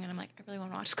the song, and I'm like, I really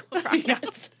want to watch School of Rock now.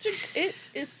 It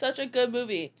is such a good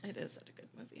movie. It is such a good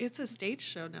movie. It's a stage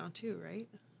show now, too, right?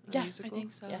 A Yeah, I I musical?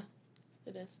 think so. Yeah.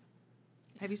 It is.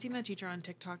 Have you seen that teacher on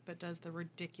TikTok that does the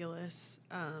ridiculous,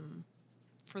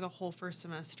 for the whole first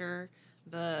semester,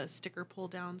 the sticker pull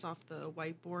downs off the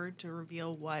whiteboard to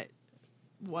reveal what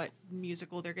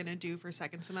musical they're going to do for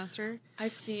second semester?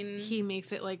 I've seen. He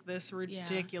makes it like this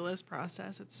ridiculous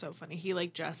process. It's so funny. He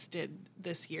like just did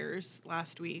this year's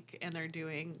last week, and they're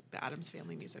doing the Addams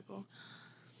Family musical.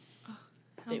 How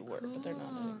They were, but they're not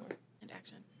cool. anymore. And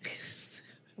action.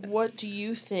 What do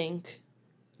you think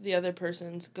the other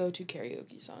person's go-to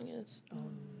karaoke song is? Oh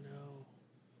no,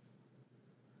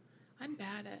 I'm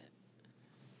bad at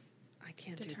I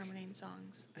can't determining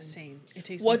songs. do same. It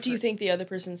takes. What me do you for- think the other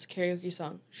person's karaoke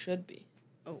song should be?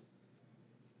 Oh.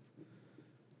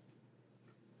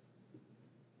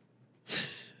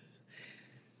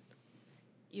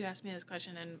 You asked me this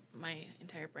question, and my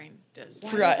entire brain just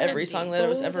Forgot suddenly- every song that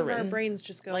was Both ever of our written. brains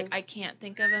just go Like I can't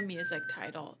think of a music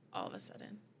title all of a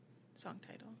sudden. Song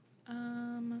title.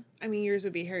 I mean, yours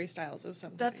would be Harry Styles of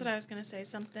something. That's what I was gonna say.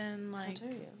 Something I'll like tell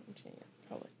you.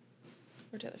 Probably.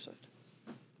 Or Taylor Swift.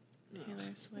 Taylor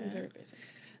I'm Swift. very basic.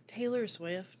 Taylor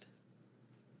Swift.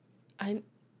 I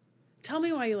Tell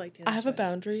me why you like Taylor I have Swift. a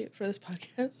boundary for this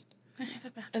podcast, I have a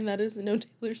bad. and that is no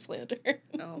Taylor slander.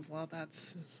 Oh, well,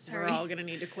 that's... Sorry. We're all going to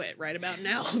need to quit right about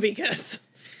now because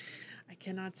I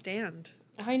cannot stand.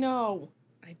 I know.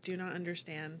 I do not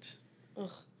understand.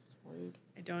 Ugh, rude.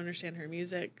 I don't understand her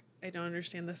music. I don't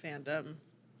understand the fandom.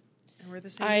 And we're the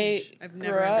same I age. I've grew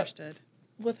never up- understood.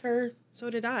 With her,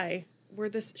 So did I.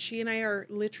 She and I are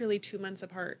literally 2 months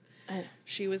apart. I know.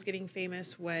 She was getting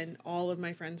famous when all of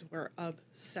my friends were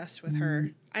obsessed with her.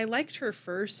 I liked her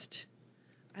first.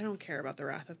 I don't care about the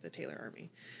Wrath of the Taylor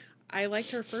Army. I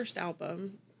liked her first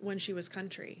album when she was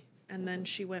country, and then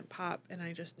she went pop, and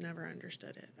I just never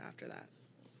understood it after that.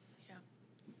 Yeah.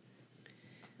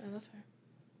 I love her.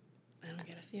 I don't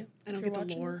get it. You. I don't If you're get the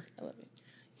watching lore. this, I love you.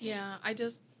 Yeah.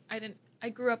 I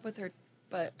grew up with her,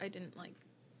 but I didn't like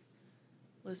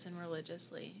listen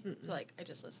religiously. Mm-mm. So like I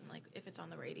just listen like if it's on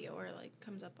the radio or like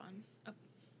comes up on a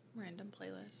random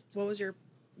playlist. What was your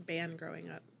band growing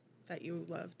up that you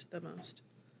loved the most?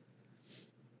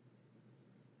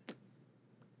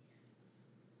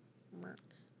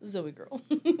 Zoe girl.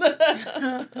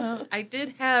 I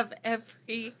did have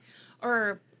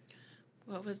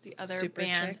what was the other Super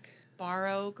band? Chick?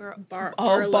 Barlow Girl.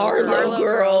 Barlow Barlow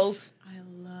Girls. I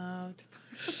loved.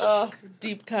 Oh,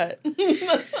 deep cut.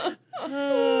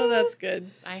 Oh, that's good.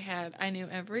 I knew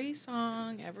every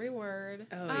song, every word.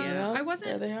 Oh, yeah. I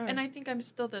wasn't, There they are. and I think I'm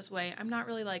still this way. I'm not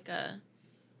really like a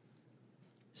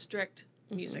strict,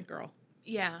 Music girl.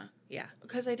 yeah, Yeah.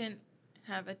 because I didn't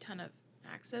have a ton of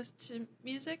access to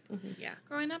music Yeah.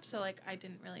 growing up, so like I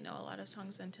didn't really know a lot of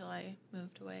songs until I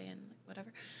moved away and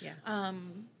whatever. Yeah.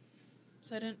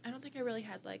 So I don't think I really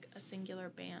had like a singular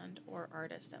band or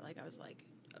artist that like I was like,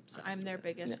 Obsessed I'm their with.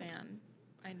 biggest fan.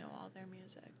 I know all their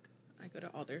music. I go to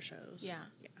all their shows. Yeah.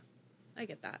 Yeah. I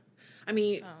get that. I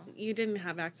mean, So. you didn't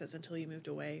have access until you moved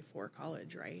away for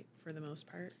college, right? For the most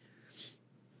part.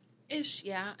 Ish,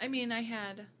 yeah. I mean, I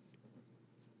had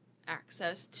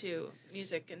access to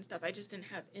music and stuff. I just didn't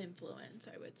have influence,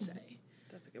 I would say.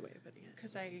 That's a good way of putting it.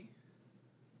 Because I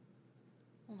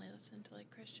only listened to, like,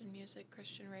 Christian music,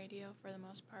 Christian radio for the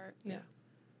most part. Yeah.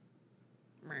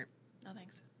 No,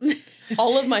 thanks.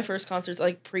 All of my first concerts,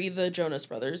 like pre the Jonas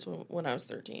Brothers, when I was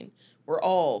 13, were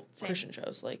all Same. Christian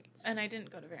shows. Like And I didn't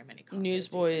go to very many concerts.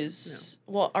 Newsboys.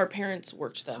 No. Well, our parents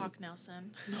worked them. Hawk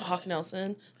Nelson. Hawk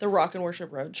Nelson. The Rock and Worship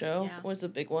Roadshow Yeah. was a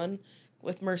big one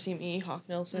with Mercy Me, Hawk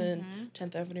Nelson,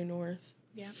 10th Avenue North.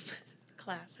 Yeah.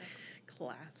 Classics.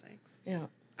 Classics. Yeah.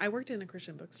 I worked in a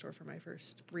Christian bookstore for my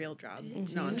first real job, Did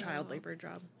you? non-child labor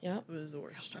job. Yeah. It was the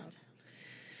worst job.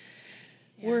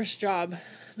 Yeah. Worst job.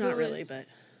 Not Who really, was- but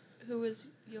Who was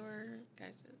your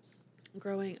guys'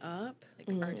 growing up,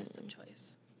 like artist of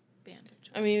choice, band of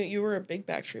choice? I mean, you were a big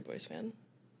Backstreet Boys fan.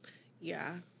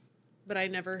 yeah. But I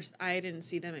didn't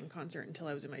see them in concert until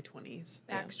I was in my 20s.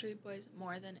 Backstreet Boys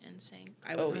more than NSYNC.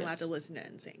 I wasn't yes. allowed to listen to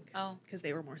NSYNC Oh, because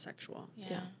they were more sexual.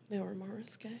 yeah. They were more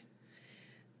risque.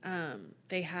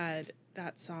 They had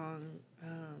that song,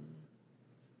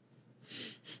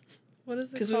 what is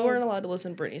it Because we called? weren't allowed to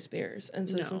listen to Britney Spears. And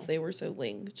so No. since they were so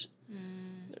linked,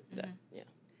 that, yeah.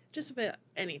 Just about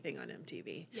anything on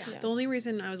MTV. Yeah. Yeah. The only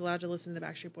reason I was allowed to listen to the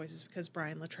Backstreet Boys is because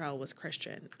Brian Luttrell was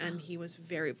Christian, and he was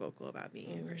very vocal about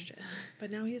being a Christian.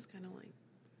 But now he's kind of like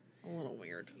a little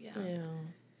weird. Yeah.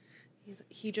 Yeah.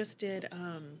 He just did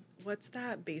what's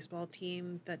that baseball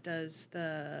team that does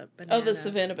the banana? Oh, the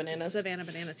Savannah Bananas. Savannah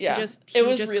Bananas. Yeah. He It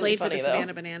was just really played for funny, the though.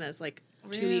 Savannah Bananas like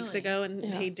 2 weeks Really? ago, and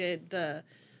Yeah. they did the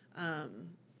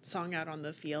song out on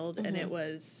the field, and it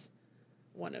was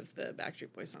one of the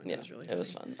Backstreet Boys songs. Yeah, It was really it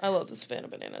was fun. I love the Savannah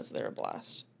Bananas. They're a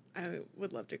blast. I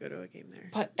would love to go to a game there.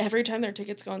 But every time their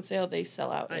tickets go on sale, they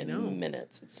sell out I in know.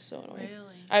 minutes. It's so annoying.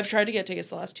 Really? I've tried to get tickets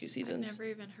the last 2 I've seasons. never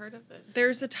even heard of this.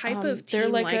 There's a type of they're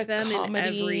team like like a them in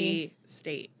comedy every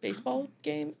state. Baseball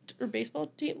game or baseball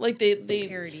team. Like they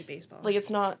Parody baseball. like it's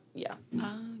not. Yeah,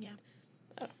 Oh, yeah.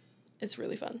 it's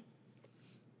really fun.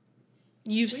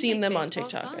 You've We seen make them on baseball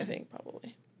TikTok, I fun. think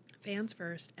probably. Fans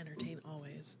first, entertain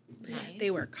always. Nice. They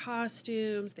wear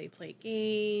costumes. They play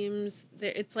games.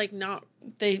 It's like not.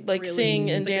 They like Really, sing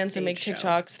and it's like a dance and make stage show.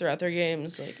 TikToks throughout their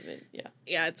games. Like yeah,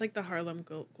 Yeah, it's like the Harlem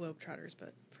Globetrotters,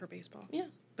 but for baseball. yeah.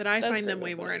 But I That's find them great way way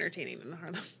to more put it. entertaining than the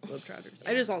Harlem Globetrotters.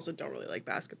 I just also don't really like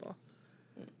basketball.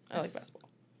 I like It's- basketball.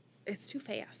 It's too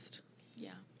fast.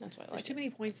 Yeah. That's why I There's like too it. many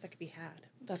points that could be had.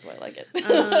 That's why I like it.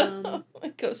 Um,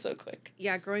 It goes so quick.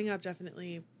 Yeah, growing up,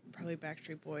 definitely probably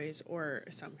Backstreet Boys or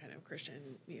some kind of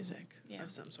Christian music Yeah.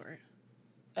 of some sort.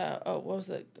 What was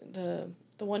it?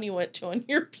 The one you went to on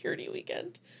your purity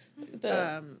weekend?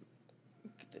 The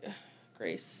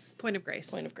Grace. Point of Grace.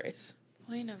 Point of Grace.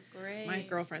 Point of Grace. My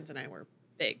girlfriends and I were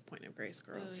big Point of Grace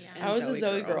girls. yeah. and I was a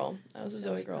Zoe girl. girl. I was a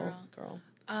Zoe Zoe girl. girl.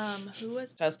 Who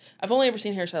was I've only ever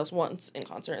seen Hairstyles once in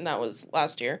concert, and that was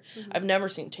last year. Mm-hmm. I've never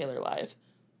seen Taylor live,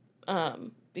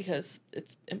 because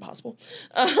it's impossible.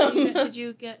 Did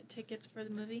you get tickets for the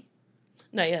movie?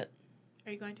 Not yet.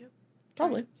 Are you going to?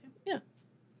 Probably. Going to?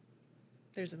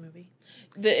 There's a movie.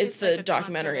 It's the like a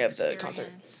documentary of concert the concert.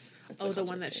 experience. It's The concert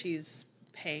one that experience. she's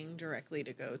paying directly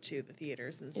to go to the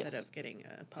theaters instead Yes. of getting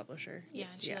a publisher. Yeah,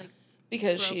 and she like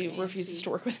Because broke she AMC. refuses to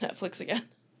work with Netflix again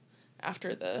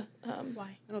after the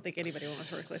why? I don't think anybody wants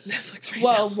to work with Netflix right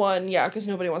well now. one because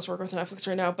nobody wants to work with Netflix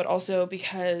right now, but also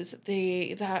because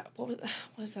what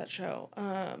was that show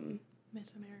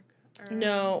Miss America. Or,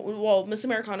 no, well, Miss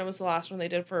Americana was the last one they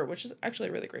did for her, which is actually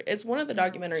really great. It's one of the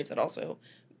documentaries that also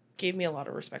gave me a lot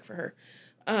of respect for her.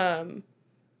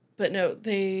 But no,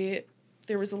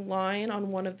 there was a line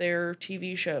on one of their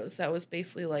TV shows that was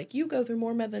basically like, you go through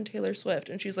more med than Taylor Swift.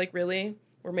 And she's like, really?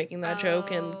 We're making that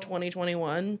joke in Oh.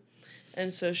 2021?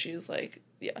 And so she's like,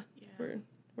 yeah. Yeah.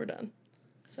 We're done.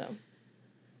 So,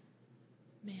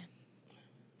 Man.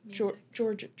 Music.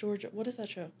 Georgia, what is that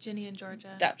show? Ginny and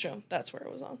Georgia. That show. That's where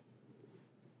it was on.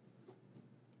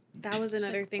 That was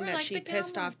another like, thing "We're that like she the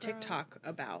pissed Gilmore off Girls." TikTok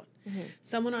about. Mhm.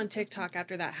 Someone on TikTok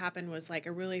after that happened was like,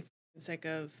 I'm really f***ing sick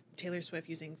of Taylor Swift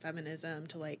using feminism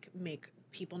to like make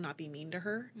people not be mean to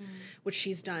her, which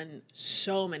she's done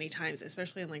so many times,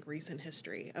 especially in like recent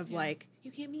history of like,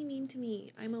 you can't be mean to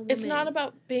me. I'm a woman. It's not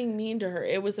about being mean to her.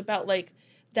 It was about like,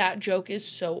 that joke is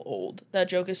so old. That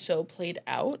joke is so played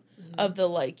out of the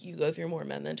like, you go through more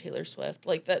men than Taylor Swift.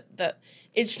 Like that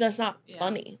it's just not Yeah.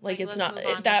 funny. Like it's let's not, move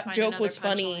on, let's that find joke another was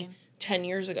funny punchline. 10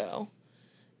 years ago.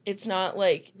 It's not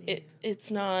like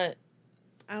it's not.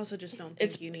 I also just don't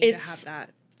think you need to have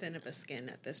that thin of a skin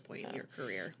at this point in your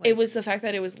career. It was the fact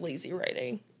that it was lazy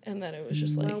writing and that it was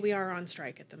just like. Well, we are on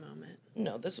strike at the moment.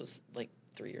 No, this was like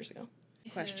 3 years ago.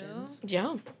 Questions?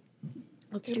 Yeah.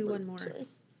 Let's do one more. Sorry.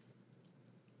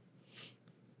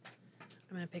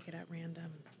 I'm going to pick it at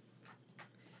random.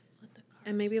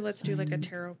 And maybe let's do like a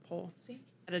tarot pull. See?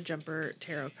 At a jumper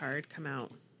tarot card come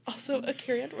out. Also, a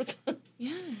Carrie Underwood song.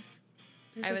 Yes.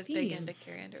 I was big into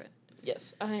Carrie Underwood.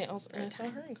 Yes, I saw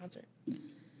her in concert.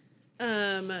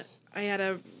 I had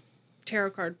a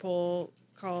tarot card pull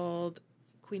called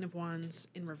Queen of Wands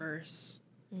in reverse.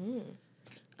 We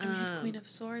had Queen of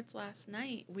Swords last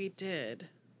night. We did.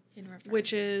 In reverse.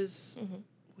 Which is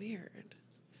weird.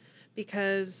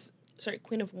 Because... Sorry,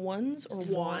 Queen of Wands or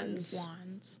Wands?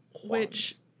 Wands.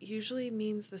 Which usually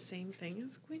means the same thing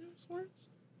as Queen of Swords.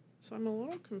 So I'm a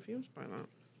little confused by that.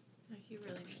 Like you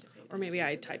really need to pay attention. Or maybe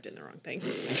I typed in the wrong thing.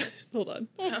 Hold on.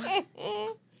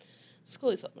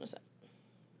 Scully slept in a set.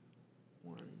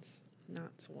 Wands,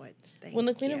 not swords. When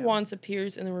the Queen of Wands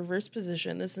appears in the reverse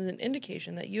position, this is an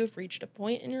indication that you have reached a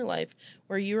point in your life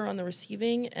where you are on the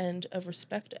receiving end of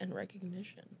respect and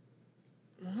recognition.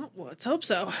 Well, let's hope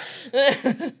so.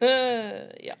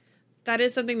 Yeah. That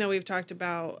is something that we've talked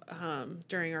about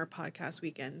during our podcast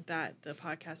weekend, that the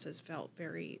podcast has felt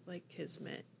very like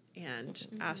kismet and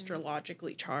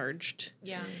astrologically charged.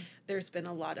 Yeah. There's been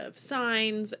a lot of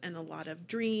signs and a lot of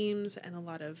dreams and a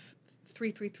lot of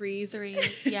 333s.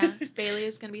 Threes, yeah. Bailey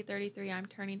is going to be 33. I'm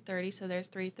turning 30, so there's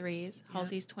 3 threes. Yeah.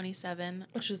 Halsey's 27.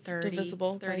 Which is 30,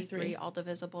 divisible by 33, 3. all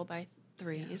divisible by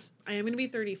 3s. I am going to be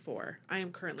 34. I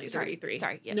am currently 33.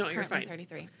 Sorry, yes, no, you're fine.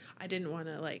 33. I didn't want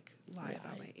to lie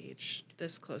about my age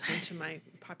this close into my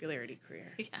popularity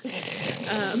career.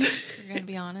 Yeah. You're going to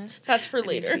be honest. That's for I need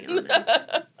later. to be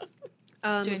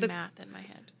honest. Doing math in my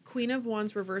head. Queen of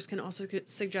Wands reverse can also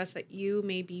suggest that you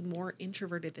may be more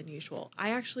introverted than usual.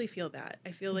 I actually feel that.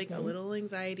 I feel like a little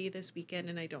anxiety this weekend,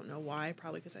 and I don't know why.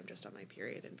 Probably because I'm just on my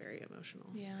period and very emotional.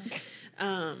 Yeah.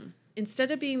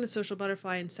 Instead of being the social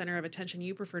butterfly and center of attention,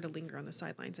 you prefer to linger on the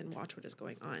sidelines and watch what is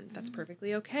going on. That's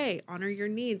perfectly okay. Honor your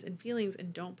needs and feelings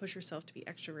and don't push yourself to be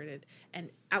extroverted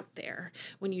and out there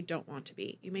when you don't want to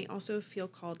be. You may also feel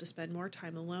called to spend more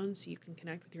time alone so you can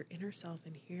connect with your inner self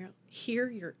and hear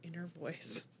your inner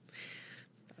voice.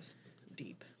 That's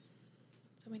deep.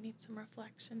 So we need some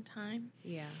reflection time.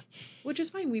 Yeah. Which is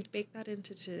fine. We've baked that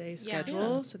into today's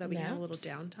schedule so that we can have a little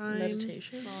downtime.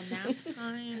 Meditation. A little nap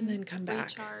time. And then come back.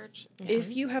 Recharge.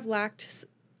 If you have lacked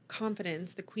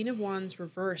confidence, the Queen of Wands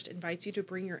reversed invites you to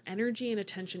bring your energy and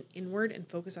attention inward and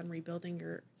focus on rebuilding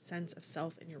your sense of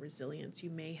self and your resilience. You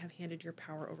may have handed your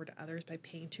power over to others by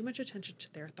paying too much attention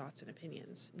to their thoughts and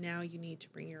opinions. Now you need to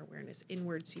bring your awareness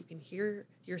inward so you can hear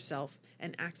yourself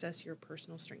and access your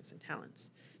personal strengths and talents.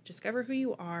 Discover who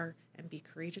you are and be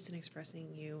courageous in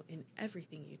expressing you in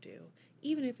everything you do,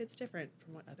 even if it's different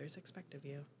from what others expect of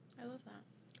you. I love that.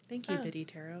 Thank you,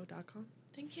 biddytarot.com.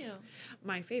 Thank you.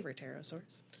 My favorite tarot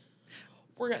source.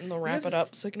 We're getting the wrap it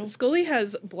up signal. Scully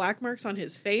has black marks on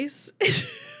his face.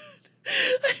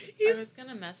 I was going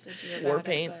to message you about War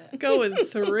paint. it, Going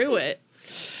through it.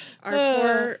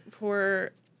 Our poor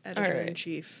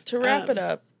editor-in-chief. To wrap it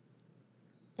up,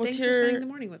 what's thanks for spending the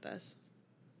morning with us.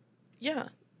 Yeah,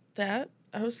 that.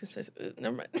 I was going to say,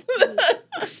 never mind.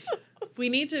 We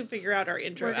need to figure out our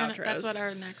outros. That's what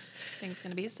our next thing's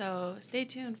going to be. So stay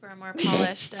tuned for a more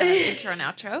polished intro and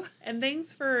outro. And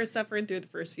thanks for suffering through the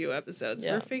first few episodes.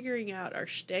 Yeah. We're figuring out our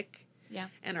shtick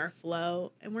and our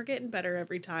flow, and we're getting better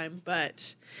every time.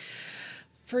 But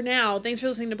for now, thanks for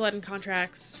listening to Blood and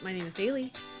Contracts. My name is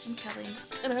Bailey. I'm Kelly.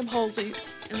 And I'm Halsey.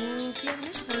 And we'll see you on the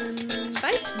next one.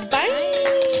 Bye.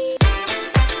 Bye.